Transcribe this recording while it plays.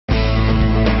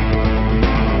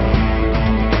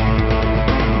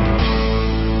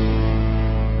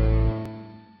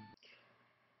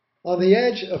On the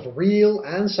edge of real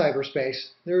and cyberspace,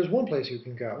 there is one place you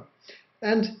can go.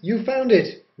 And you found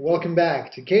it! Welcome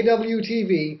back to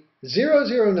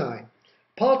kwtv009,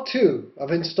 Part 2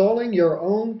 of installing your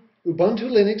own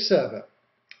Ubuntu Linux server.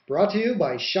 Brought to you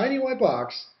by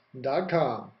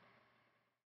ShinyWhiteBox.com.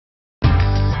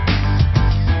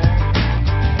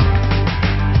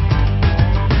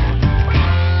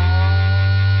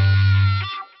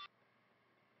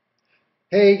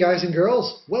 Hey guys and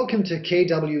girls, welcome to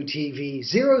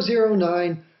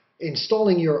kwtv009,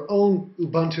 installing your own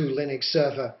Ubuntu Linux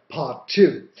server, Part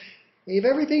 2. If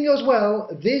everything goes well,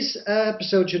 this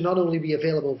episode should not only be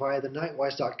available via the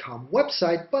Knightwise.com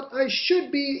website, but I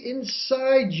should be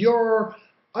inside your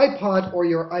iPod or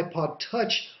your iPod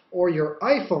Touch or your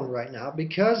iPhone right now,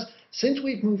 because since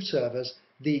we've moved servers,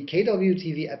 the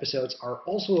KWTV episodes are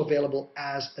also available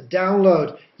as a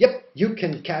download. Yep, you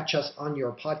can catch us on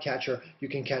your podcatcher. You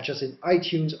can catch us in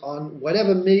iTunes, on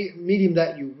whatever medium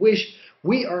that you wish.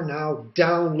 We are now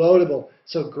downloadable.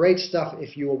 So great stuff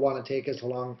if you want to take us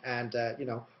along and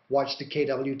watch the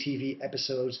KWTV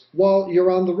episodes while you're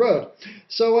on the road.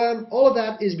 So all of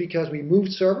that is because we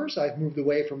moved servers. I've moved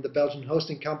away from the Belgian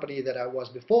hosting company that I was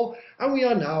before, and we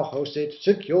are now hosted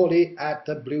securely at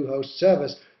the Bluehost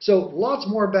servers. So lots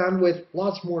more bandwidth,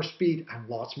 lots more speed, and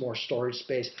lots more storage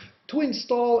space to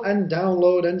install and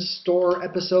download and store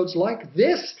episodes like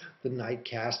this, the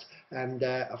Nightcast, and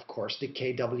of course the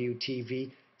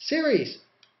KWTV series.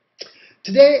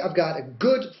 Today I've got a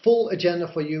good full agenda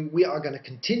for you. We are going to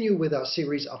continue with our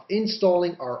series of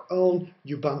installing our own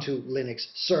Ubuntu Linux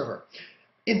server.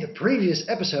 In the previous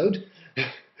episode,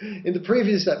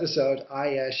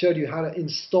 I showed you how to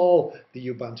install the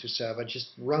Ubuntu server.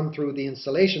 Just run through the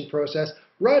installation process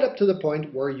right up to the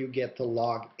point where you get to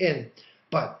log in.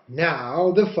 But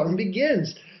now the fun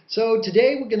begins. So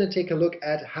today we're going to take a look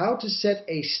at how to set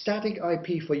a static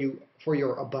IP for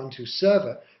your Ubuntu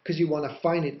server, because you want to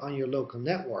find it on your local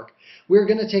network. We're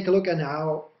going to take a look at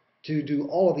how to do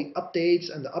all of the updates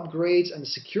and the upgrades and the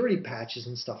security patches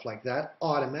and stuff like that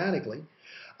automatically.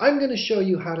 I'm going to show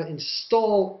you how to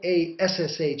install a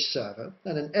SSH server,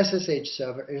 and an SSH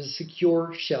server is a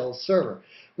secure shell server,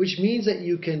 which means that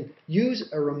you can use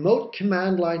a remote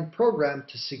command line program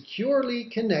to securely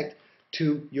connect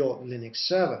to your Linux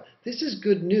server. This is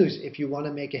good news if you want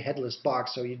to make a headless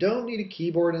box, so you don't need a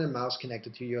keyboard and a mouse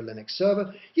connected to your Linux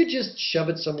server. You just shove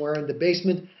it somewhere in the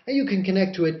basement and you can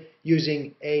connect to it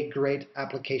using a great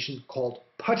application called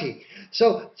PUTTY.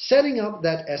 So setting up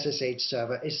that SSH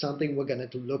server is something we're going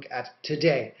to look at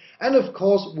today. And of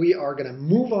course we are going to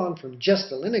move on from just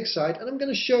the Linux side, and I'm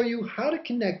going to show you how to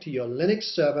connect to your Linux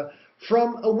server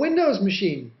from a Windows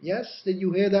machine. Yes, did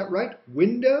you hear that right?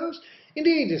 Windows?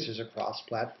 Indeed, this is a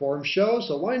cross-platform show,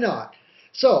 so why not?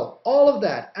 So, all of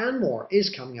that and more is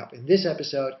coming up in this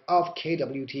episode of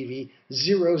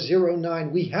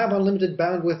KWTV009. We have unlimited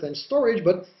bandwidth and storage,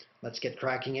 but let's get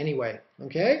cracking anyway,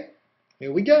 okay?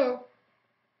 Here we go.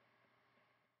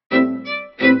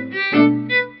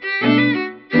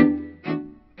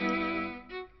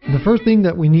 The first thing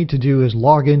that we need to do is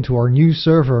log into our new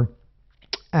server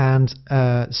and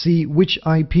see which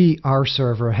IP our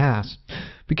server has.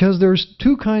 Because there's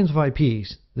two kinds of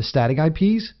IPs, the static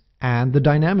IPs and the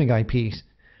dynamic IPs.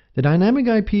 The dynamic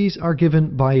IPs are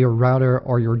given by your router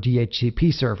or your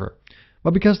DHCP server.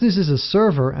 But because this is a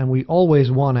server and we always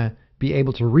want to be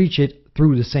able to reach it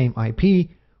through the same IP,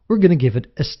 we're going to give it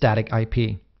a static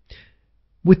IP.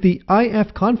 With the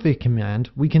ifconfig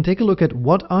command, we can take a look at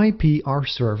what IP our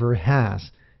server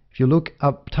has. If you look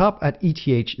up top at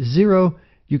ETH0,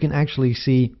 you can actually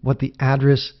see what the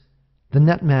address, the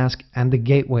net mask, and the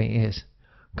gateway is.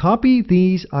 Copy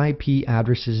these IP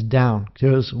addresses down,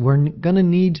 because we're going to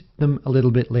need them a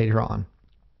little bit later on.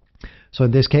 So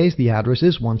in this case, the address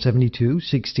is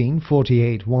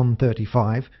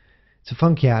 172.16.48.135. It's a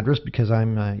funky address because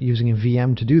I'm using a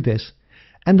VM to do this.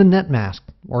 And the net mask,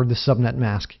 or the subnet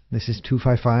mask. This is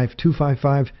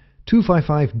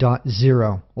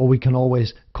 255.255.255.0, or we can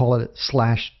always call it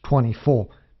 /24,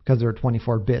 because there are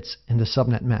 24 bits in the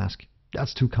subnet mask.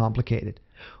 That's too complicated.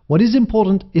 What is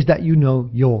important is that you know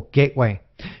your gateway.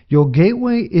 Your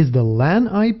gateway is the LAN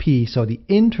IP, so the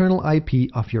internal IP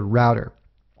of your router.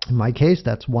 In my case,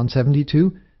 that's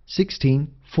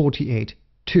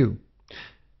 172.16.48.2.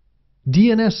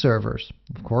 DNS servers.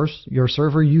 Of course, your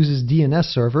server uses DNS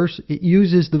servers. It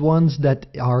uses the ones that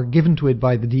are given to it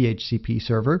by the DHCP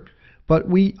server, but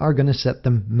we are going to set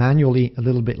them manually a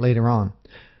little bit later on.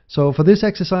 So for this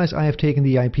exercise, I have taken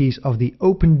the IPs of the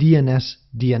OpenDNS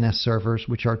DNS servers,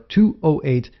 which are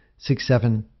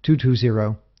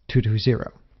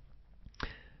 208.16.220.220.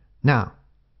 Now,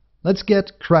 let's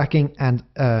get cracking and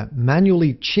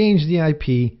manually change the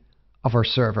IP of our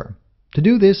server. To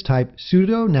do this, type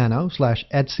sudo nano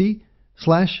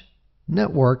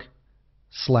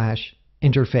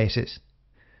 /etc/network/interfaces.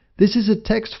 This is a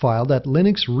text file that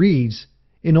Linux reads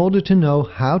in order to know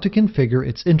how to configure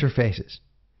its interfaces.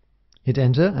 Hit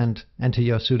enter and enter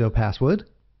your sudo password.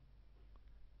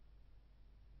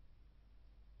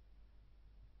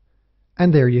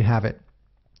 And there you have it.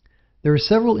 There are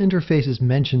several interfaces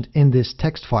mentioned in this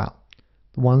text file.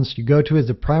 The ones you go to is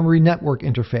the primary network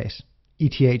interface,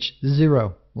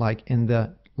 eth0, like in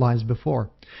the lines before.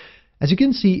 As you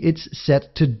can see, it's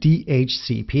set to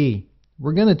DHCP.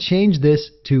 We're going to change this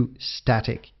to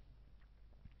static.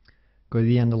 Go to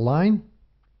the end of the line,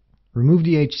 remove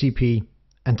DHCP,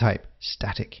 and type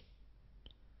static.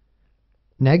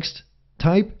 Next,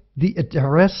 type the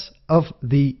address of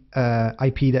the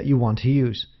IP that you want to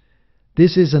use.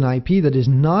 This is an IP that is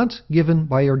not given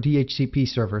by your DHCP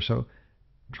server, so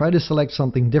try to select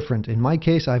something different. In my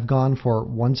case, I've gone for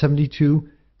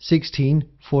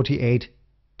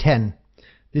 172.16.48.10.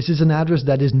 This is an address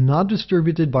that is not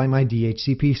distributed by my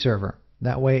DHCP server.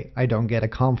 That way I don't get a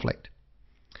conflict.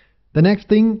 The next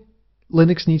thing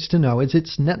Linux needs to know is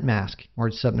its net mask, or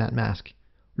its subnet mask.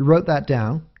 We wrote that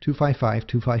down,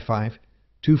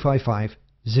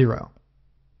 255.255.255.0.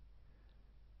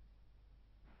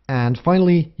 And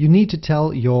finally, you need to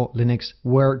tell your Linux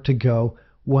where to go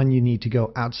when you need to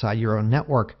go outside your own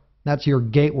network. That's your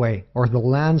gateway, or the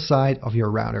LAN side of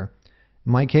your router.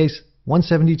 In my case,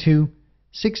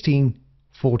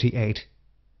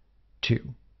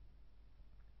 172.16.48.2.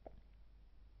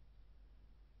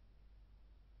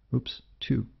 Oops,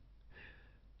 2.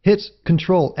 Hit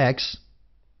Control X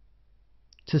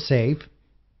to save.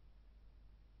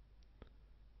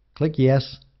 Click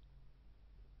Yes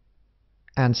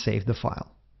and save the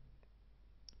file.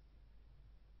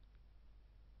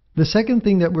 The second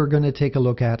thing that we're going to take a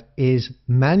look at is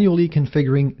manually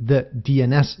configuring the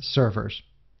DNS servers.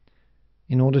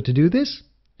 In order to do this,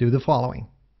 do the following.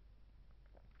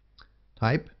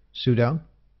 Type sudo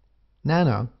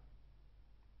nano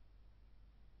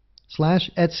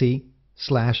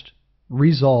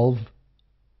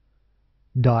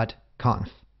 /etc/resolve.conf.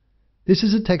 This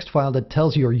is a text file that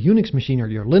tells your Unix machine or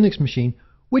your Linux machine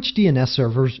which DNS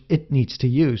servers it needs to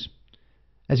use.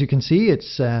 As you can see,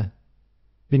 it's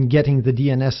been getting the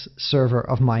DNS server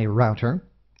of my router,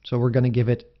 so we're going to give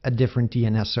it a different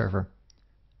DNS server.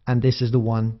 And this is the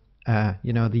one,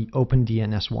 the open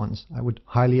DNS ones. I would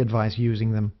highly advise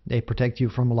using them. They protect you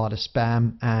from a lot of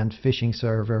spam and phishing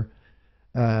server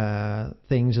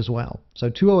things as well. So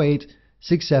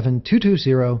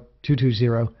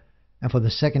 208.67.220.220, and for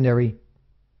the secondary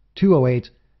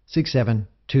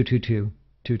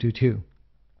 208.67.222.222.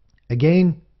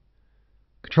 Again,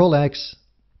 Control X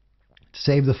to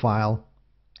save the file,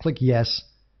 click Yes,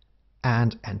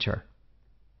 and enter.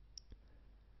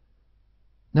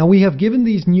 Now we have given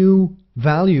these new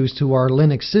values to our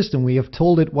Linux system. We have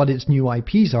told it what its new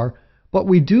IPs are, but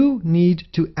we do need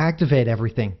to activate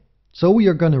everything. So we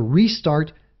are going to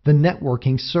restart the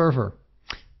networking server.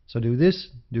 So do this,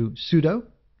 do sudo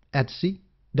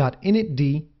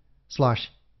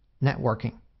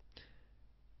etc.initd/networking.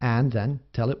 And then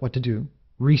tell it what to do,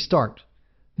 restart.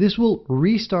 This will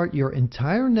restart your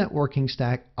entire networking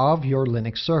stack of your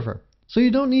Linux server. So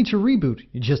you don't need to reboot,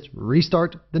 you just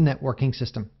restart the networking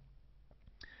system.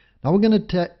 Now we're going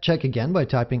to check again by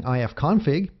typing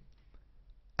ifconfig,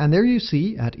 and there you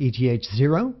see at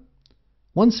eth0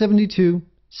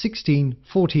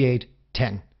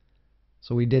 172.16.48.10.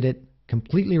 So we did it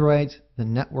completely right. The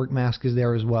network mask is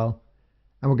there as well.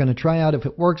 And we're going to try out if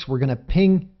it works. We're going to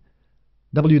ping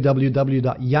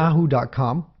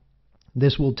www.yahoo.com.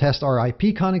 This will test our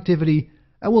IP connectivity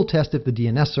and we'll test if the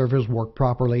DNS servers work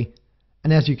properly.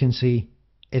 And as you can see,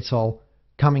 it's all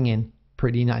coming in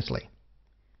pretty nicely.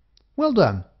 Well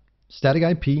done. Static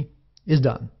IP is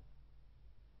done.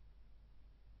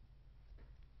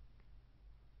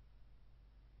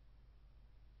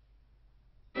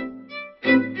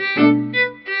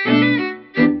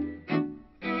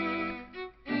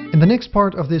 In the next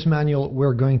part of this manual,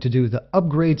 we're going to do the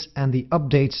upgrades and the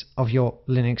updates of your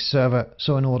Linux server,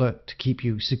 so in order to keep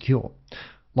you secure.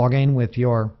 Log in with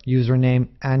your username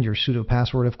and your sudo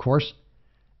password, of course.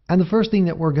 And the first thing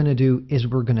that we're going to do is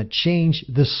we're going to change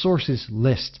the sources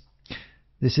list.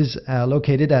 This is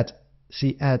located at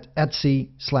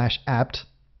etc/apt.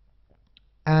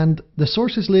 And the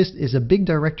sources list is a big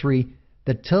directory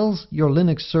that tells your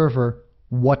Linux server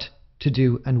what to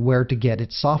do and where to get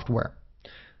its software.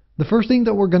 The first thing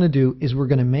that we're going to do is we're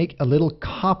going to make a little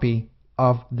copy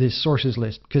of this sources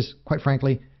list because, quite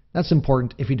frankly, That's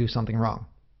important if you do something wrong.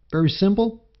 Very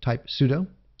simple. Type sudo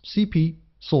cp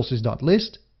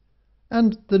sources.list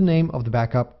and the name of the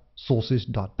backup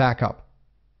sources.backup.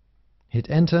 Hit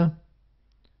enter.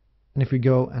 And if we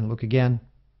go and look again,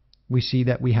 we see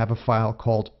that we have a file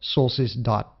called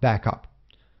sources.backup.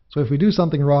 So if we do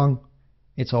something wrong,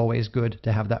 it's always good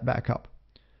to have that backup.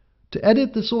 To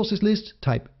edit the sources list,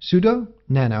 type sudo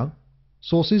nano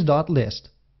sources.list.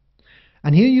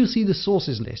 And here you see the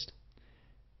sources list.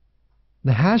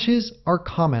 The hashes are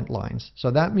comment lines, so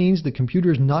that means the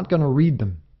computer is not going to read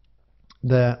them.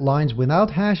 The lines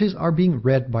without hashes are being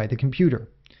read by the computer.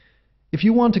 If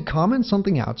you want to comment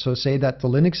something out, so say that the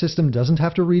Linux system doesn't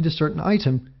have to read a certain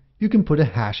item, you can put a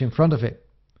hash in front of it.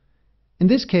 In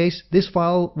this case, this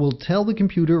file will tell the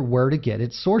computer where to get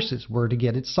its sources, where to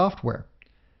get its software.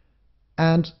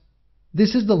 And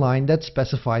this is the line that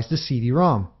specifies the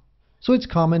CD-ROM. So it's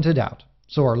commented out.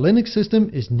 So our Linux system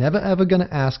is never ever going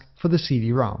to ask for the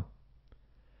CD-ROM.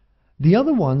 The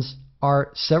other ones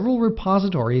are several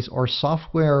repositories or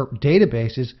software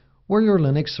databases where your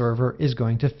Linux server is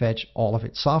going to fetch all of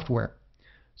its software.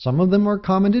 Some of them are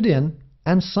commented in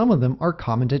and some of them are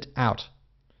commented out.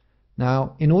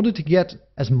 Now, in order to get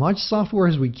as much software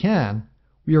as we can,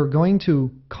 we are going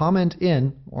to comment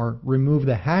in or remove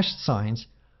the hash signs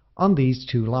on these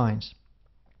two lines.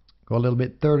 Go a little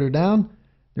bit further down.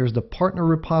 There's the partner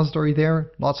repository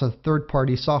there. Lots of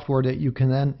third-party software that you can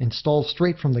then install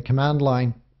straight from the command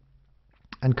line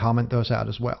and comment those out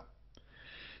as well.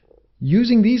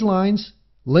 Using these lines,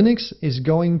 Linux is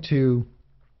going to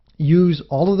use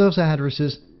all of those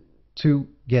addresses to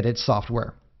get its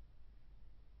software.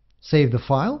 Save the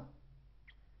file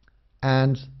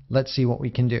and let's see what we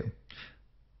can do.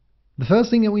 The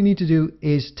first thing that we need to do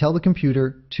is tell the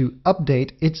computer to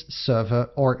update its server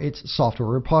or its software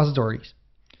repositories.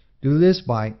 Do this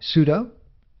by sudo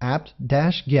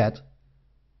apt-get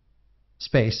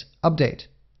space update.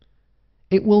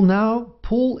 It will now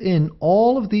pull in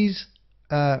all of these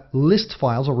list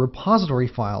files or repository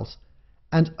files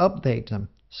and update them.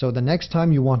 So the next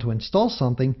time you want to install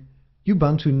something,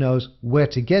 Ubuntu knows where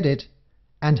to get it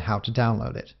and how to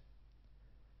download it.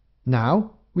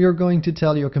 Now we are going to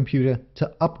tell your computer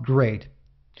to upgrade.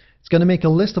 It's going to make a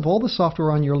list of all the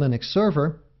software on your Linux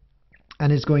server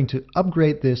and it's going to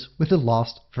upgrade this with the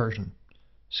last version.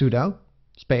 Sudo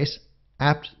space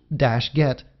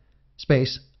apt-get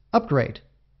space upgrade.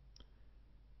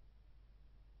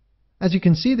 As you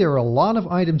can see, there are a lot of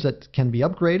items that can be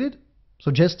upgraded,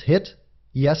 so just hit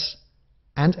yes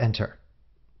and enter.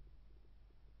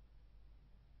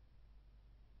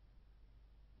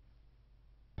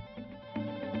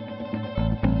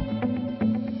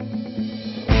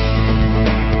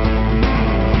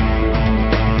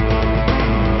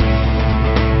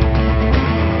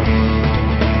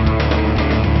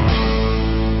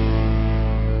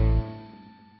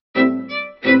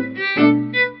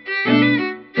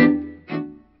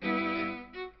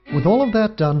 With all of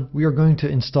that done, we are going to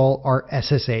install our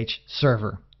SSH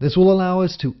server. This will allow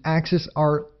us to access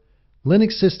our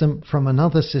Linux system from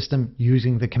another system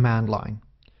using the command line.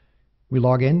 We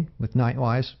log in with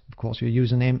Knightwise, of course your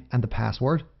username and the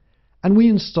password, and we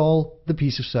install the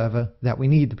piece of server that we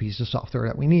need, the piece of software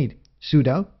that we need.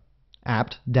 Sudo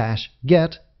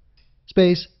apt-get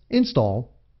space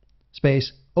install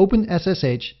space open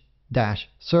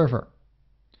SSH-server.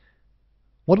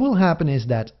 What will happen is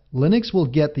that Linux will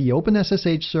get the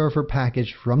OpenSSH server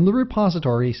package from the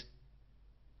repositories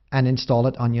and install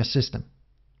it on your system,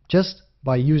 just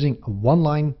by using a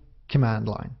one-line command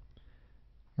line.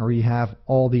 Or you have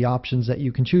all the options that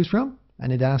you can choose from,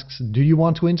 and it asks, do you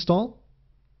want to install?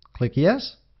 Click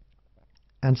yes,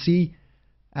 and see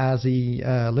as the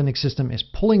Linux system is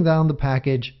pulling down the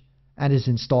package and is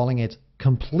installing it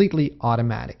completely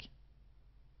automatic.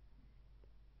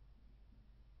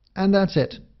 And that's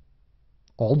it.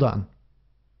 All done.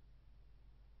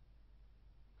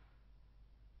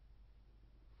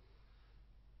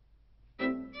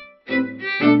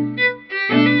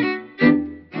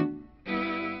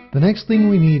 The next thing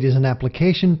we need is an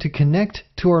application to connect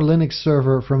to our Linux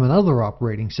server from another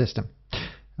operating system.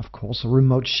 Of course, a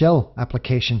remote shell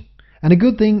application. And a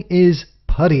good thing is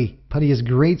PUTTY. PUTTY is a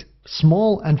great,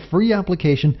 small and free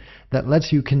application that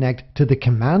lets you connect to the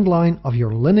command line of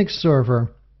your Linux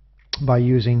server by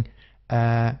using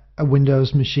a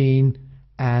Windows machine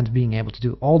and being able to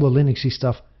do all the Linuxy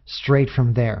stuff straight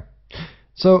from there.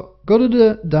 So go to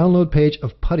the download page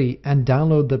of PUTTY and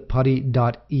download the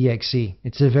putty.exe.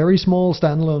 It's a very small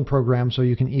standalone program, so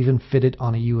you can even fit it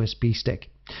on a USB stick.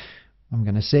 I'm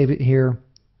going to save it here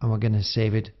and we're going to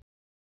save it